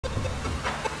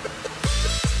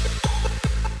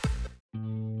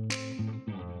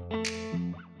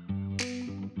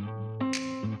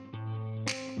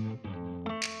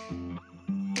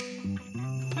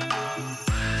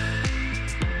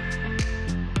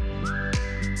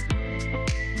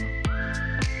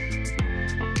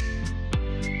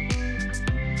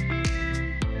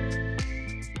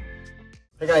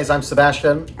Hey guys, I'm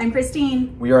Sebastian. I'm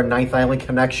Christine. We are Ninth Island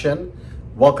Connection.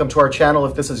 Welcome to our channel.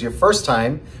 If this is your first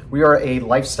time, we are a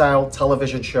lifestyle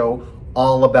television show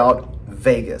all about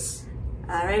Vegas.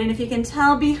 All right, and if you can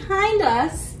tell behind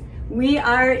us, we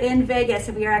are in Vegas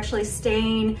and we are actually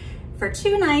staying for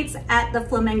 2 nights at the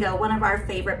Flamingo, one of our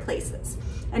favorite places.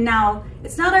 And now,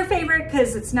 it's not our favorite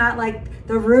because it's not like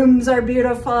the rooms are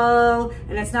beautiful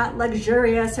and it's not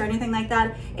luxurious or anything like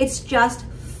that. It's just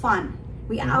fun.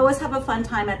 We always have a fun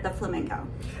time at the Flamingo.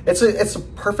 It's a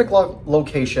perfect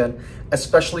location,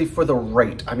 especially for the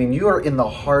rate. I mean, you are in the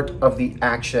heart of the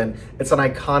action. It's an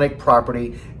iconic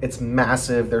property. It's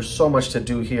massive. There's so much to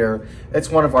do here. It's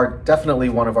definitely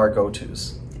one of our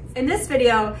go-tos. In this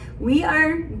video, we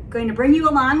are going to bring you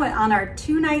along on our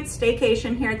 2-night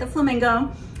staycation here at the Flamingo.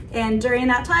 And during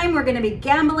that time, we're gonna be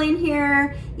gambling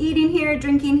here, eating here,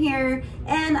 drinking here,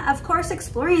 and of course,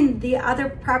 exploring the other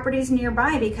properties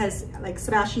nearby because, like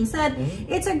Sebastian said,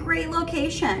 it's a great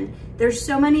location. There's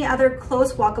so many other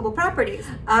close, walkable properties.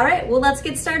 All right, well, let's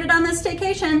get started on this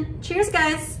staycation. Cheers,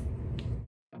 guys.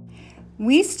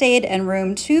 We stayed in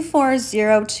room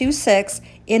 24026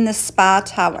 in the Spa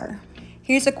Tower.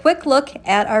 Here's a quick look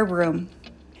at our room.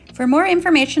 For more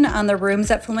information on the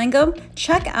rooms at Flamingo,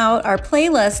 check out our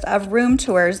playlist of room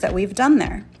tours that we've done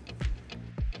there.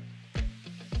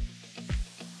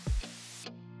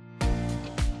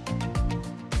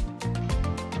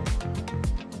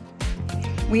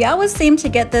 We always seem to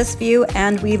get this view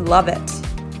and we love it.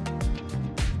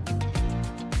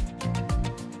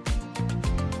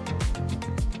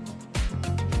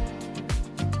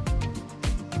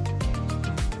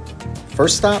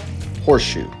 First stop,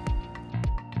 Horseshoe.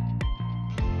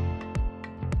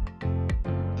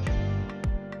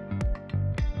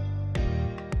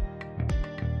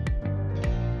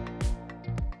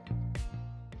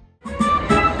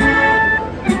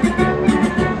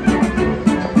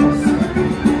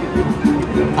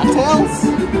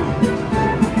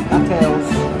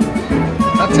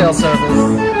 Cocktail service.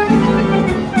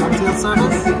 Cocktail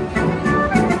service.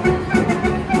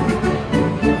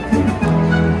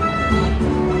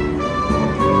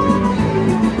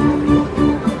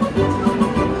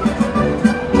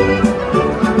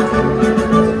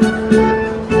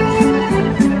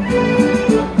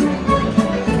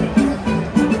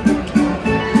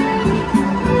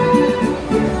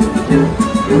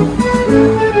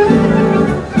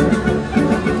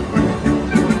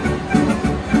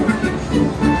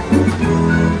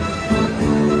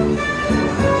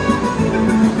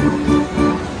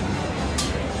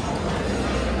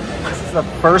 The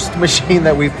first machine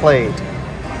that we've played.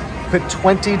 Put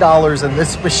 $20 in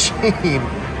this machine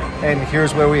and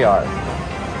here's where we are.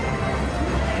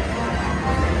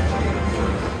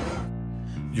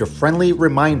 Your friendly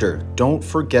reminder, don't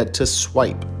forget to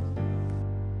swipe.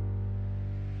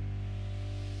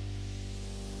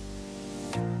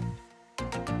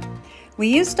 We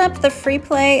used up the free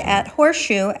play at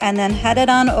Horseshoe and then headed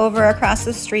on over across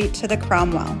the street to the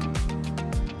Cromwell.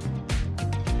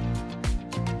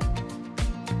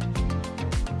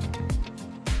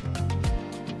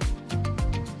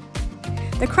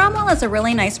 The Cromwell is a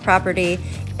really nice property,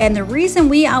 and the reason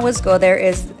we always go there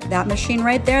is that machine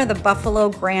right there, the Buffalo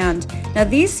Grand. Now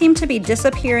these seem to be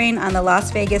disappearing on the Las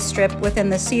Vegas Strip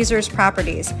within the Caesars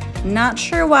properties. Not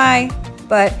sure why,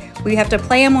 but we have to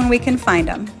play them when we can find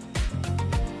them.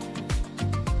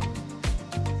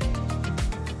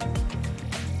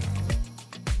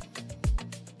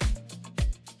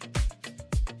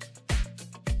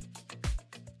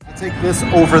 Take this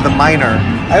over the minor.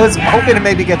 I was hoping to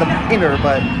maybe get the minor,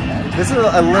 but this is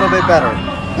a little bit better.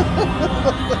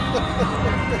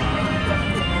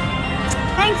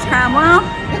 Thanks, Cromwell.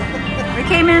 We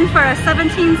came in for a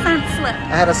 17-cent slip.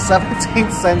 I had a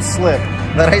 17-cent slip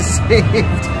that I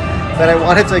saved that I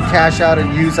wanted to cash out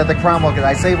and use at the Cromwell because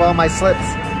I save all my slips.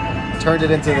 Turned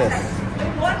it into this.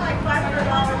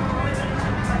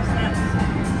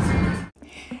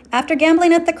 After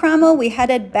gambling at the Cromwell, we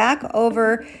headed back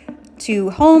over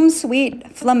to Home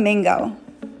Sweet Flamingo.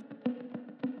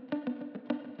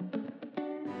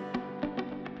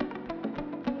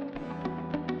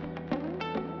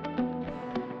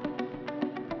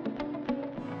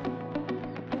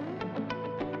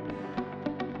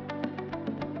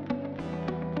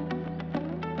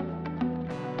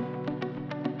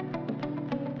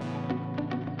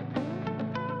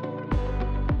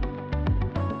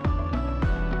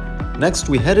 Next,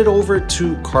 we headed over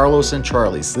to Carlos and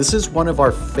Charlie's. This is one of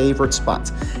our favorite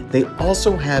spots. They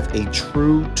also have a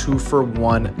true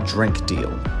 2-for-1 drink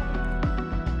deal.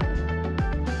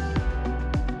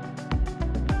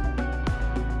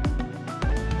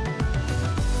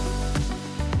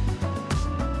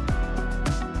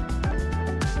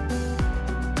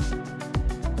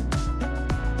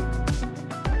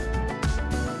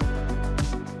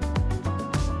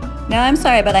 Now I'm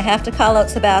sorry, but I have to call out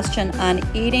Sebastian on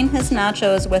eating his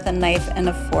nachos with a knife and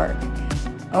a fork.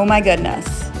 Oh my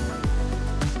goodness.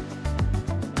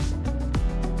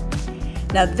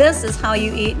 Now this is how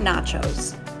you eat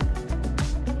nachos.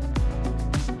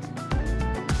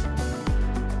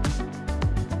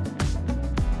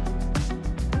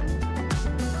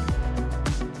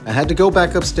 I had to go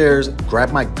back upstairs,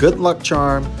 grab my good luck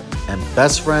charm, and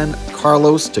best friend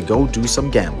Carlos to go do some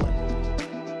gambling.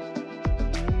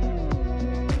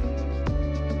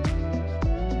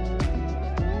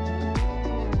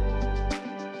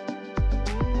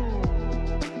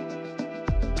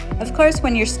 Of course,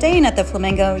 when you're staying at the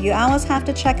Flamingo, you always have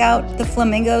to check out the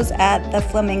flamingos at the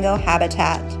Flamingo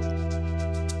Habitat.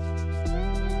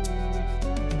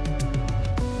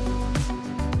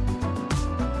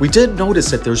 We did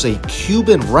notice that there's a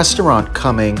Cuban restaurant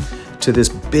coming to this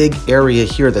big area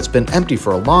here that's been empty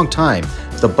for a long time.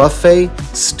 The buffet,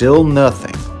 still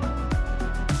nothing.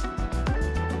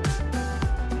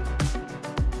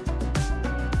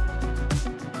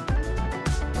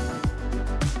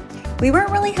 We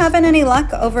weren't really having any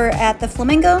luck over at the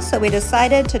Flamingo, so we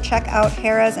decided to check out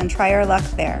Harrah's and try our luck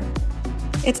there.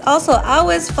 It's also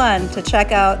always fun to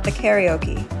check out the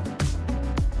karaoke.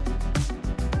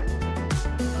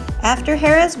 After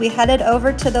Harrah's, we headed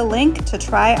over to the Link to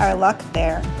try our luck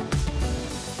there.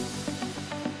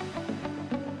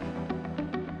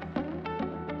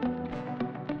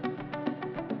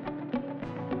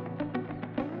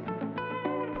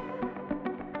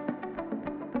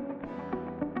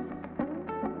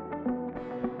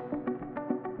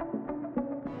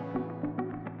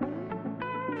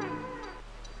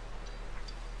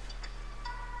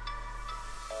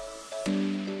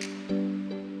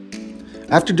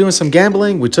 After doing some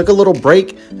gambling, we took a little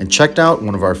break and checked out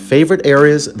one of our favorite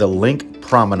areas, the NIC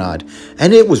Promenade,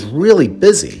 and it was really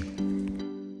busy.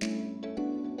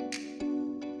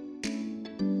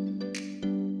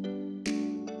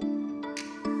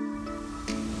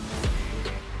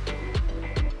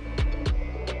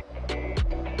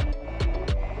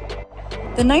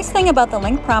 The nice thing about the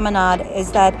NIC Promenade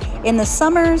is that in the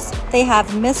summers, they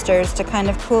have misters to kind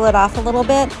of cool it off a little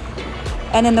bit.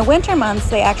 And in the winter months,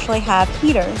 they actually have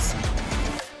heaters.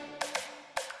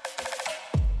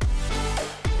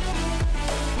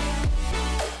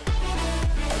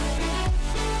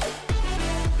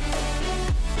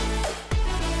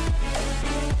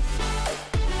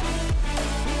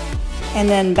 And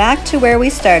then back to where we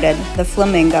started, the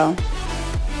Flamingo.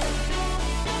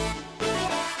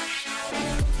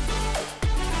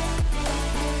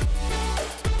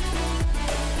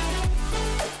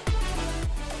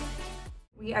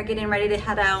 We are getting ready to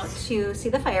head out to see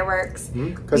the fireworks.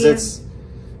 Because it's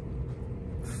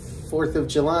 4th of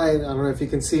July. I don't know if you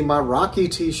can see my Rocky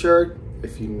t-shirt.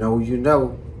 If you know, you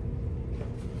know.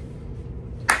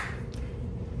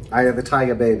 I have the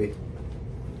tiger baby.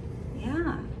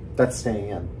 Yeah. That's staying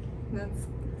in. That's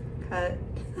cut.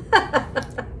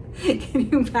 Can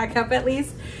you back up at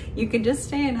least? You can just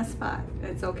stay in a spot.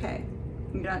 It's okay.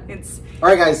 You know, it's... All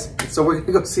right, guys. So we're going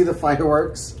to go see the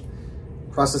fireworks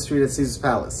across the street at Caesar's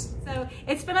Palace. So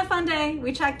it's been a fun day.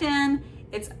 We checked in.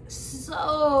 It's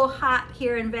so hot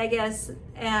here in Vegas,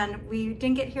 and we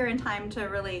didn't get here in time to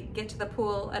really get to the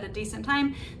pool at a decent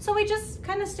time. So we just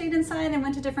kind of stayed inside and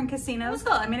went to different casinos. It was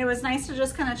cool. I mean, it was nice to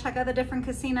just kind of check out the different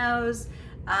casinos.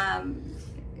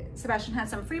 Sebastian had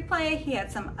some free play. He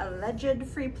had some alleged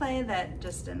free play that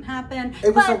just didn't happen.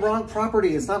 It was the wrong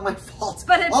property. It's not my fault.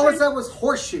 But all I said was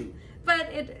horseshoe.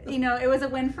 But it, you know, it was a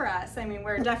win for us. I mean,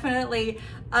 we're definitely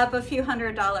up a few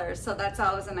 $100s, so that's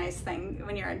always a nice thing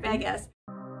when you're in Vegas.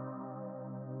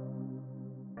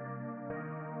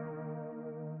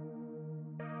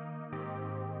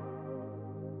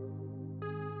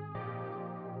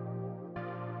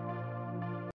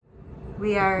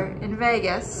 We are in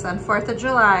Vegas on 4th of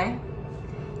July,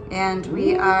 and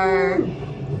we are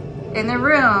in the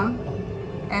room,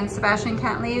 and Sebastian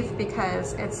can't leave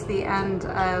because it's the end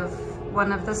of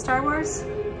one of the Star Wars.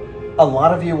 A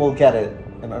lot of you will get it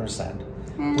and understand.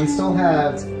 We still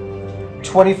have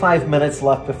 25 minutes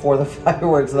left before the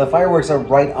fireworks. The fireworks are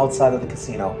right outside of the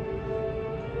casino.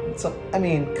 So, I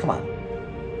mean, come on.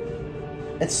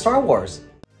 It's Star Wars.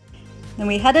 Then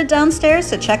we headed downstairs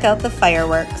to check out the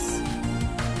fireworks.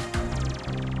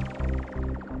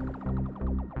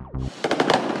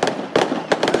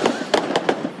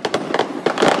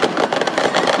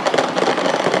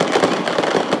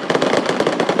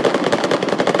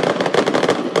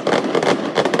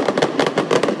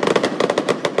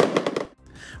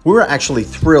 We were actually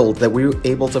thrilled that we were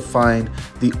able to find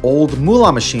the old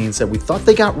moolah machines that we thought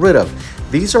they got rid of.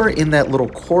 These are in that little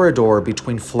corridor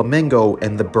between Flamingo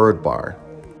and the Bird Bar.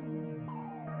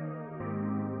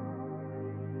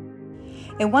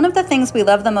 And one of the things we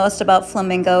love the most about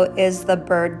Flamingo is the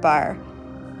Bird Bar.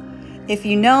 If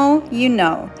you know, you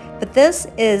know. But this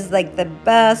is like the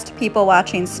best people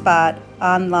watching spot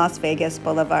on Las Vegas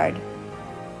Boulevard.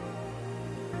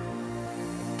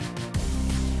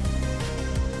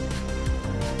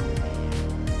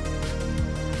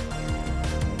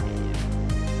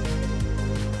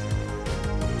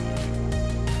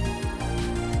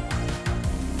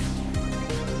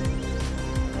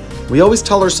 We always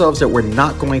tell ourselves that we're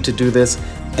not going to do this,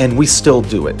 and we still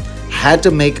do it. Had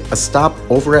to make a stop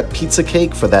over at Pizza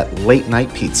Cake for that late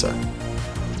night pizza.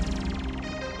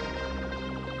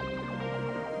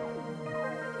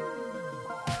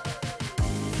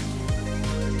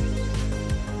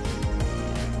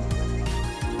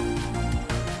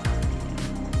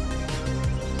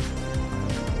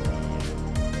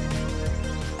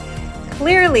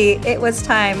 Clearly, it was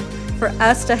time for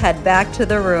us to head back to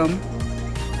the room.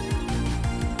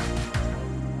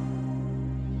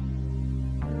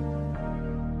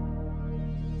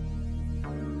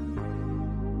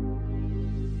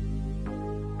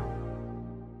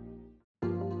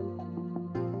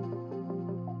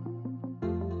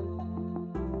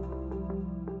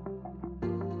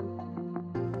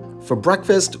 For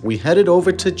breakfast, we headed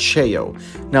over to Cheo.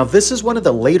 Now this is one of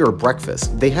the later breakfasts.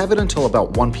 They have it until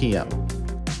about 1 p.m.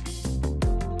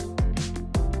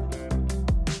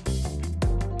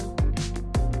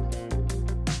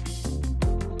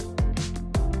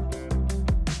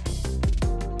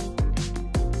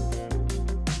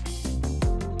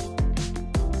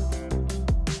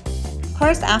 Of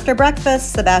course, after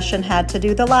breakfast, Sebastian had to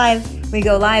do the live. We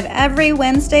go live every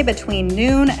Wednesday between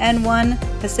noon and 1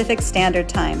 Pacific Standard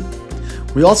Time.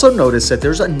 We also noticed that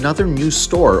there's another new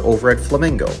store over at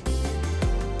Flamingo.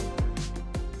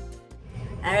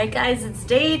 All right, guys, it's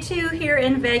day 2 here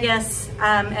in Vegas,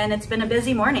 and it's been a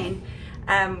busy morning.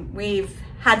 We've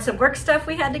had some work stuff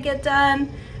we had to get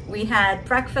done. We had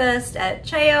breakfast at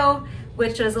Cheo,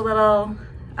 which was a little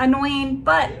annoying,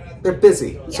 but they're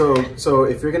busy. Yeah. So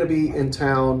if you're going to be in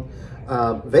town,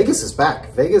 Vegas is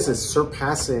back. Vegas is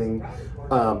surpassing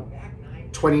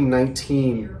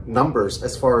 2019 numbers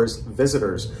as far as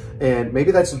visitors, and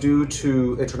maybe that's due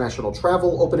to international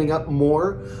travel opening up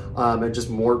more, and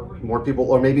just more people,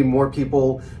 or maybe more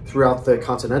people throughout the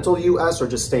continental US are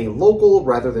just staying local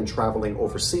rather than traveling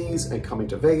overseas and coming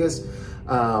to Vegas.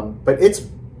 But it's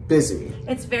busy.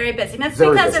 It's very busy. And that's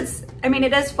Very because busy.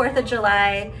 it is 4th of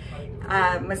July,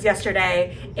 was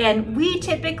yesterday, and we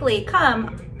typically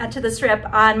come to the Strip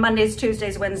on Mondays,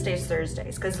 Tuesdays, Wednesdays,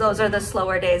 Thursdays, because those are the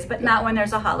slower days, but not when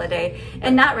there's a holiday,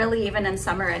 and not really even in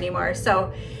summer anymore.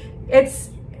 So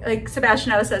it's like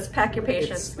Sebastian always says, pack your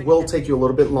patience. It will take you a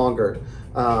little bit longer.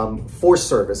 For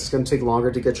service, it's going to take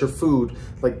longer to get your food.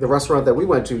 Like the restaurant that we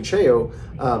went to, Cheo,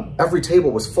 every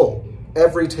table was full.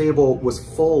 Every table was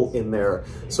full in there.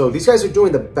 So these guys are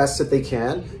doing the best that they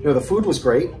can. You know, the food was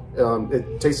great.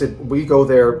 It tasted, we go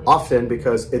there often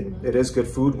because it is good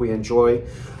food. We enjoy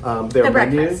their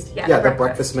menu. The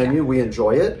breakfast menu, we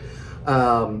enjoy it.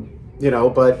 You know,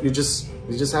 but you just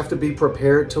have to be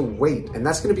prepared to wait. And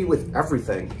that's gonna be with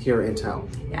everything here in town.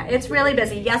 Yeah, it's really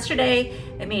busy. Yesterday,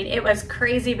 I mean, it was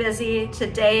crazy busy.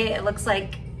 Today, it looks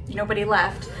like nobody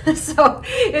left. So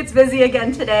it's busy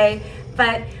again today.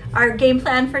 But our game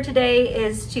plan for today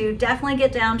is to definitely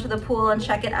get down to the pool and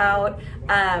check it out.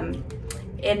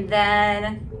 And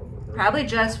then probably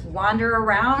just wander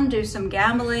around, do some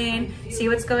gambling, see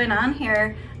what's going on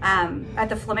here at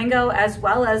the Flamingo, as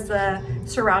well as the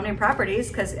surrounding properties.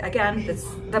 Because again, it's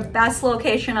the best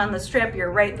location on the Strip.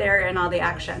 You're right there in all the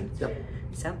action. Yep.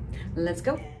 So let's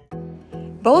go.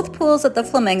 Both pools at the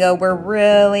Flamingo were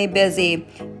really busy,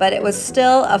 but it was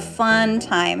still a fun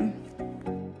time.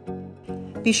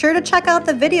 Be sure to check out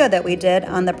the video that we did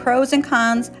on the pros and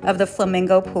cons of the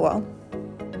Flamingo pool.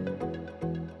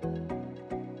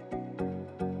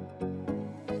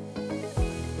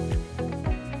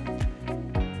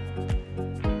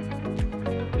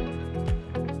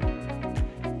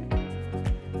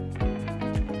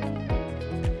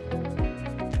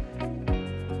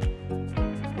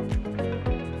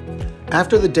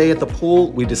 After the day at the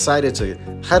pool, we decided to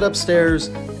head upstairs,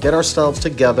 get ourselves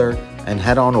together, and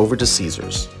head on over to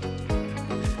Caesars.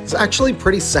 It's actually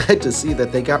pretty sad to see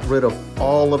that they got rid of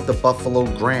all of the Buffalo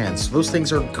Grands. Those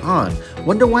things are gone.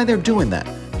 Wonder why they're doing that.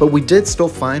 But we did still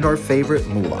find our favorite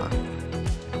moolah.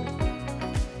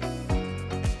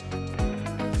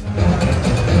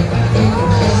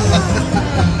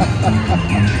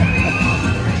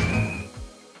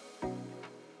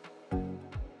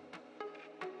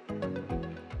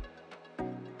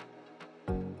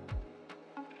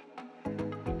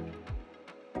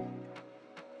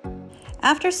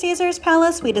 After Caesar's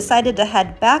Palace, we decided to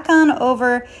head back on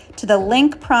over to the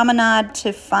NIC Promenade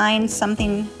to find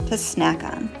something to snack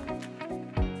on.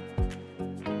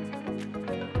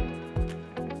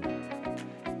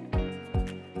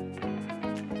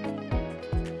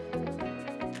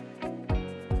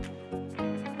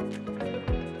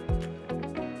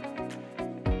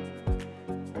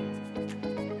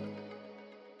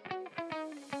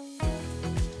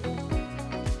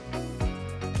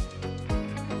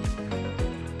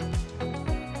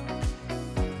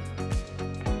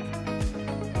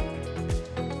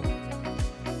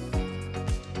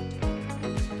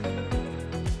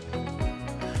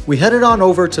 We headed on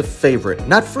over to Favorite,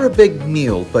 not for a big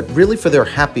meal, but really for their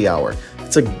happy hour.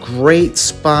 It's a great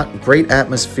spot, great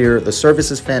atmosphere, the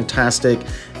service is fantastic,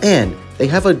 and they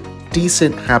have a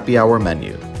decent happy hour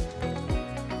menu.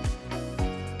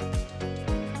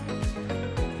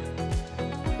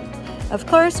 Of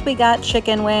course, we got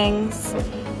chicken wings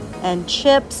and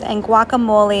chips and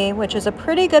guacamole, which is a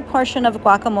pretty good portion of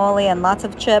guacamole and lots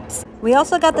of chips. We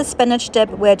also got the spinach dip,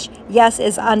 which, yes,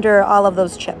 is under all of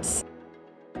those chips.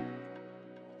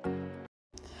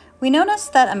 We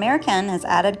noticed that American has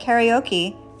added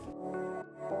karaoke.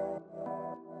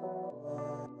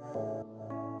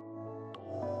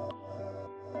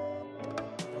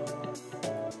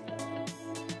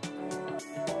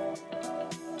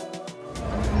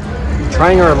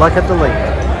 Trying our luck at the lake.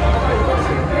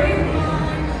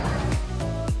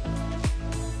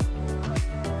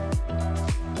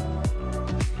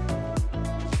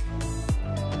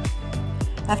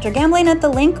 After gambling at the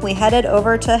link, we headed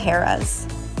over to Harrah's.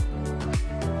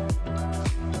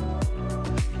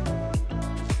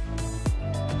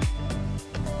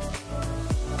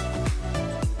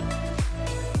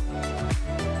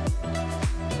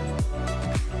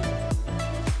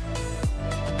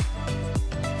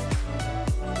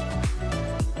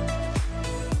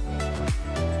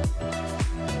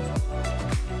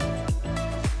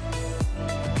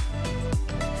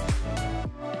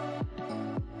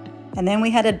 And then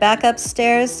we headed back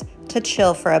upstairs to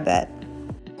chill for a bit.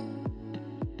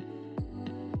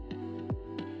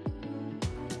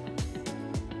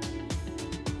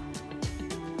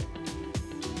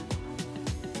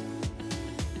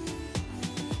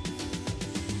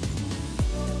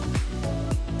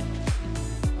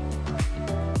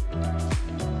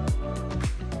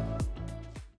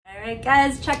 All right,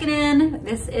 guys, checking in.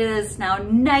 This is now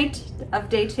night of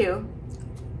day two.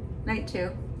 Night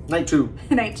two. Night two.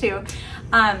 Night two.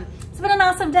 It's been an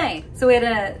awesome day. So we had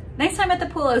a nice time at the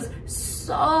pool. It was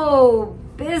so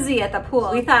busy at the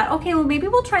pool. We thought, okay, well maybe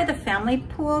we'll try the family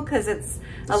pool because it's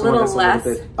a little less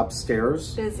bit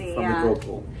upstairs busy from the girl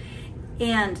pool.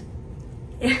 And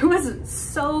it was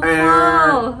so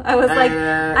cool. I was like,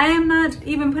 I am not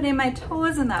even putting my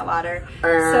toes in that water.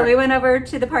 So we went over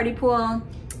to the party pool,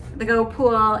 the go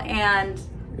pool, and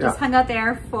just hung out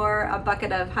there for a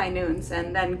bucket of high noons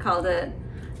and then called it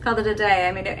a day.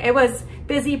 I mean, it was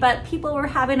busy, but people were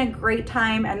having a great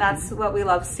time, and that's what we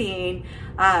love seeing.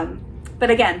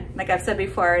 But again, like I've said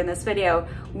before in this video,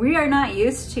 we are not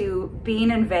used to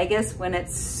being in Vegas when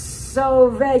it's so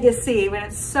Vegas-y, when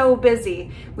it's so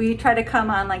busy. We try to come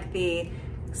on like the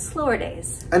slower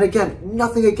days. And again,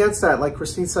 nothing against that. Like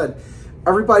Christine said,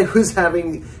 everybody was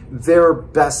having their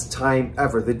best time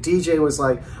ever. The DJ was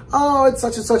like, oh, it's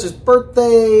such and such's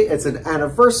birthday, it's an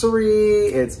anniversary,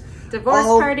 it's divorce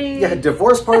party. Yeah,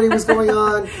 divorce party was going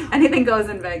on. Anything goes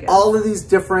in Vegas. All of these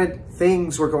different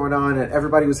things were going on, and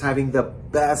everybody was having the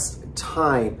best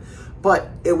time. But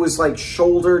it was like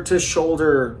shoulder to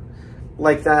shoulder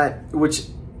like that, which,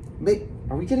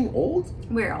 are we getting old?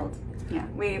 We're old. Yeah,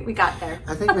 we got there.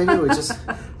 I think maybe we're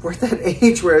at that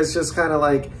age where it's just kind of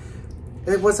like,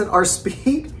 it wasn't our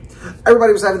speed.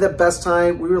 Everybody was having the best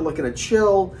time. We were looking to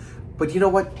chill. But you know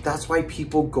what? That's why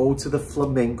people go to the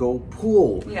Flamingo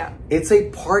pool. Yeah. It's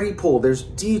a party pool. There's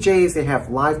DJs, they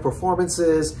have live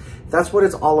performances. That's what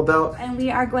it's all about. And we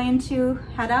are going to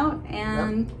head out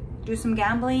and do some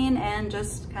gambling and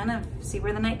just kind of see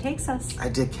where the night takes us. I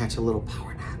did catch a little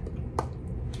power nap.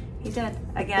 He did.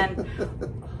 Again.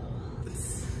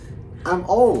 I'm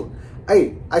old.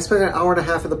 Hey, I spent an hour and a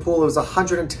half at the pool. It was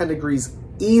 110 degrees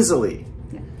easily.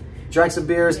 Yeah. Drank some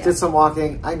beers, did some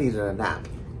walking. I needed a nap.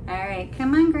 All right,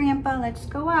 come on, Grandpa, let's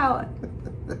go out.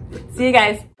 See you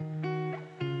guys.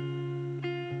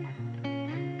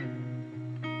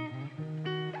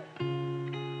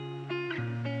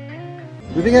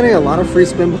 We've been getting a lot of free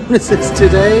spin bonuses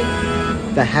today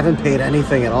that haven't paid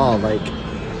anything at all. Like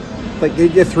you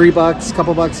get $3,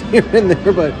 couple bucks here and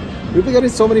there, but we've been getting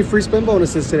so many free spin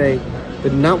bonuses today,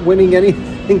 but not winning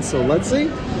anything. So let's see.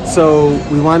 So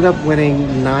we wound up winning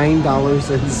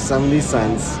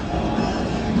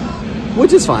 $9.70,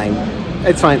 which is fine.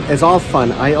 It's fine. It's all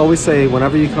fun. I always say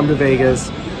whenever you come to Vegas,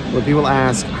 when people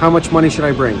ask, how much money should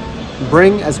I bring?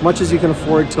 Bring as much as you can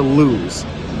afford to lose.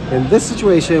 In this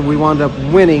situation, we wound up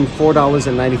winning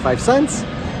 $4.95.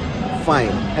 Fine.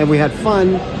 And we had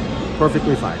fun.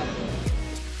 Perfectly fine.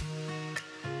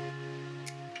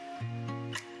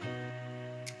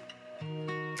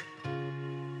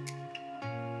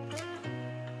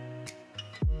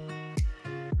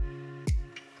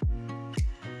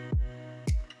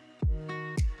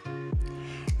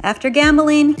 After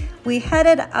gambling, we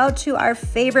headed out to our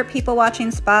favorite people watching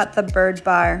spot, the Bird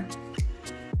Bar.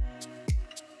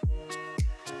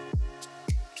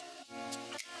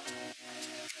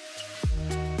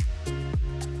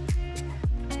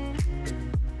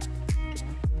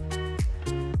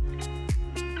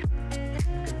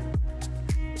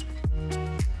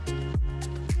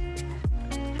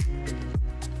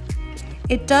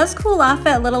 It does cool off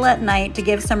a little at night to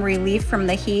give some relief from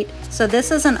the heat, so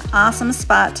this is an awesome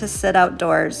spot to sit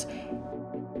outdoors.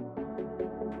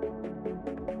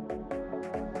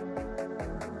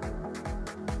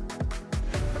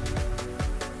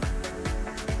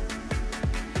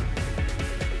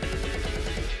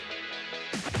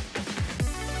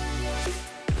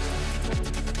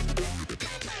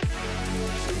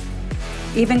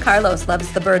 Even Carlos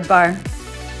loves the Bird Bar.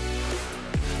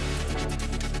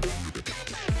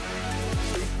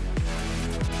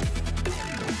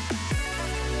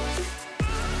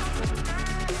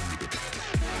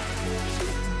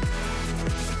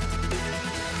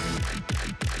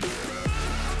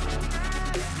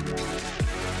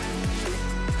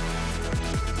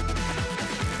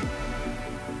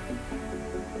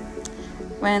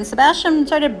 When Sebastian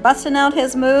started busting out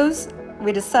his moves,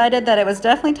 we decided that it was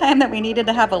definitely time that we needed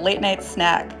to have a late night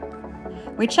snack.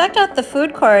 We checked out the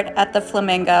food court at the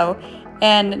Flamingo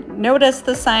and noticed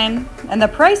the sign and the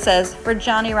prices for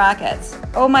Johnny Rockets.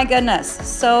 Oh my goodness,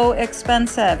 so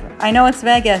expensive. I know it's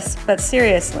Vegas, but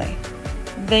seriously,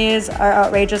 these are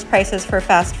outrageous prices for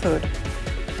fast food.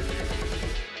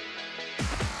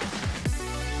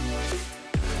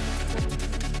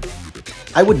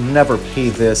 I would never pay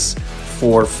this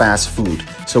for fast food.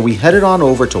 So we headed on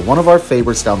over to one of our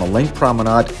favorites down the NIC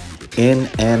Promenade,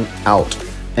 In-N-Out.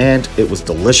 And it was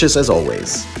delicious as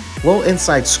always. Little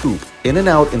inside scoop,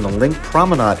 In-N-Out in the NIC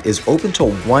Promenade is open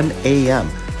till 1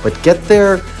 a.m. But get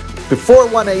there before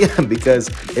 1 a.m. because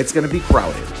it's gonna be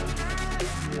crowded.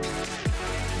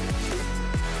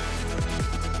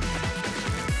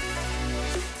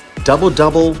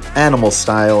 Double animal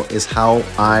style is how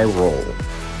I roll.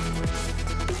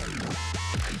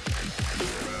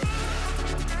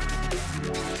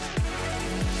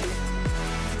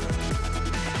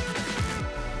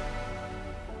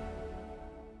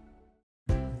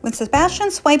 When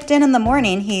Sebastian swiped in the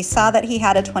morning, he saw that he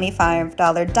had a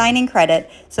 $25 dining credit,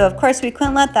 so of course we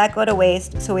couldn't let that go to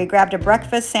waste, so we grabbed a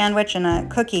breakfast sandwich and a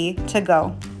cookie to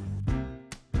go.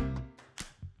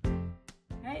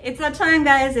 Alright, it's that time,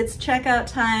 guys. It's checkout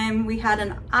time. We had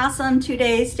an awesome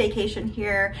 2-day staycation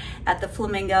here at the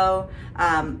Flamingo.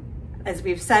 As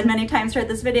we've said many times throughout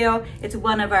this video, it's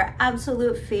one of our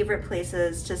absolute favorite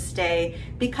places to stay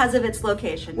because of its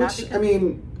location. Which, I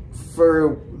mean,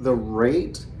 for the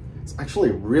rate, it's actually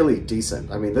really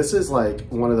decent. I mean, this is like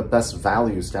one of the best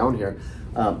values down here.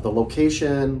 The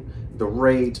location, the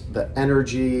rate, the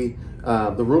energy,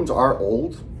 the rooms are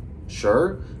old,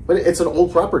 sure, but it's an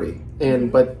old property.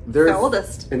 But they're the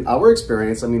oldest. In our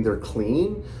experience, I mean, they're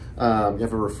clean. You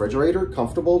have a refrigerator,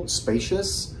 comfortable,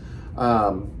 spacious.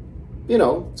 You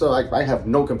know, so I have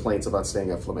no complaints about staying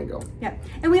at Flamingo. Yeah,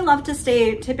 and we love to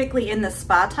stay typically in the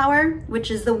spa tower, which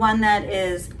is the one that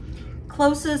is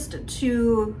closest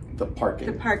to the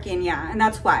parking. Yeah, and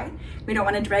that's why we don't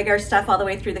want to drag our stuff all the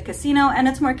way through the casino, and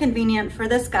it's more convenient for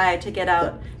this guy to get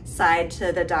outside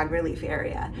to the dog relief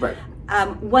area. Right.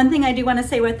 One thing I do want to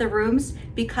say with the rooms,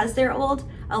 because they're old,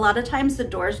 a lot of times the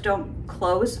doors don't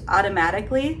close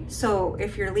automatically. So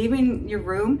if you're leaving your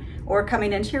room or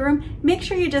coming into your room, make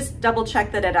sure you just double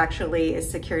check that it actually is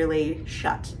securely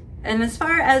shut. And as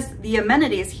far as the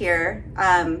amenities here,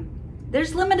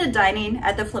 there's limited dining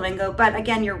at the Flamingo, but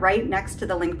again, you're right next to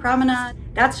the NIC Promenade.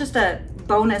 That's just a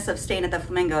bonus of staying at the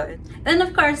Flamingo. Then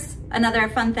of course, another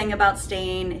fun thing about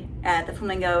staying at the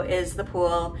Flamingo is the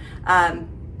pool.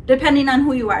 Depending on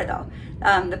who you are though.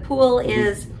 The pool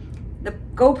is, the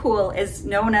Go Pool is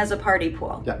known as a party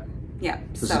pool. Yeah. Yeah.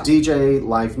 There's a DJ,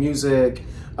 live music.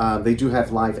 They do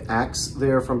have live acts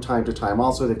there from time to time.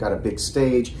 Also, they've got a big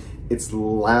stage. it's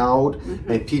loud,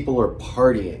 and people are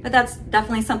partying. But that's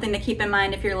definitely something to keep in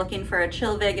mind if you're looking for a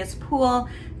chill Vegas pool.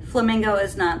 Flamingo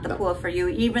is not the pool for you.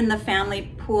 Even the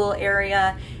family pool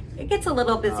area, it gets a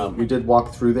little busy. We did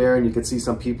walk through there, and you could see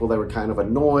some people that were kind of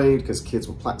annoyed because kids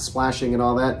were splashing and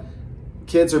all that.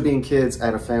 Kids are being kids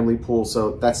at a family pool,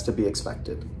 so that's to be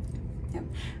expected. Yep.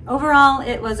 Overall,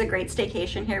 it was a great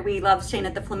staycation here. We love staying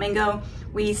at the Flamingo.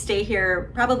 We stay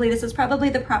here, this is probably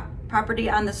the property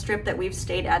on the Strip that we've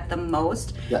stayed at the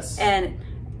most. Yes. And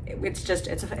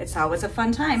it's always a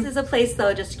fun time. This is a place,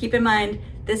 though, just to keep in mind,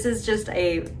 this is just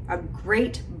a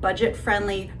great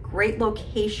budget-friendly, great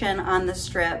location on the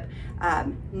Strip.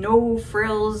 No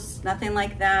frills, nothing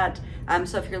like that.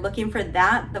 So if you're looking for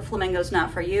that, the Flamingo's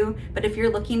not for you. But if you're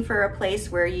looking for a place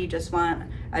where you just want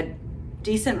a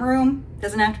decent room,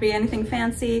 doesn't have to be anything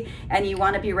fancy, and you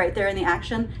want to be right there in the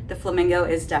action, the Flamingo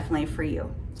is definitely for you.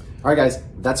 All right, guys,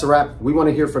 that's a wrap. We want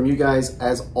to hear from you guys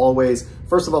as always.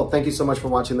 First of all, thank you so much for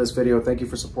watching this video. Thank you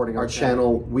for supporting our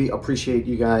channel. We appreciate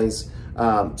you guys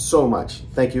so much.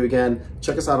 Thank you again.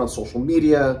 Check us out on social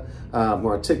media.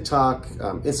 We're on TikTok,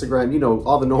 Instagram, you know,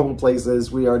 all the normal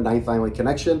places. We are Ninth Island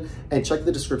Connection. And check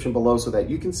the description below so that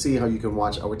you can see how you can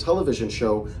watch our television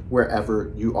show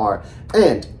wherever you are.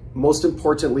 And most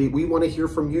importantly, we want to hear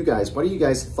from you guys. What are you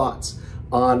guys' thoughts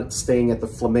on staying at the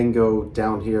Flamingo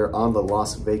down here on the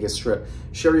Las Vegas Strip?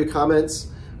 Share your comments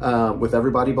with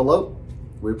everybody below.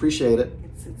 We appreciate it.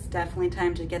 It's definitely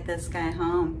time to get this guy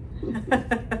home.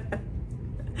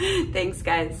 Thanks,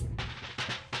 guys.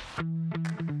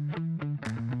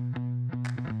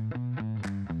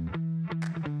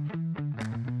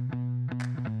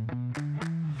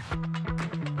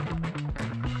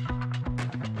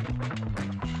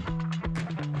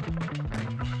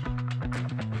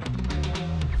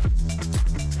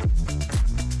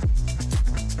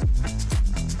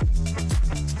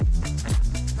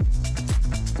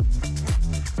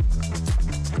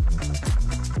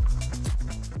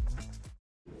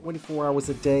 Hours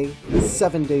a day,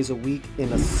 7 days a week,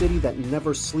 in a city that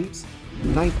never sleeps,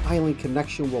 Ninth Island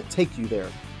Connection will take you there.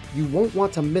 You won't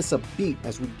want to miss a beat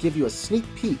as we give you a sneak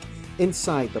peek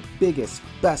inside the biggest,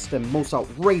 best, and most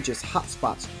outrageous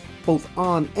hotspots, both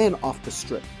on and off the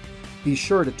Strip. Be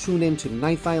sure to tune in to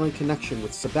Ninth Island Connection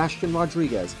with Sebastian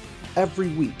Rodriguez every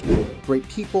week. Great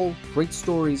people, great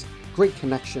stories, great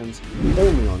connections,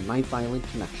 only on Ninth Island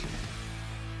Connection.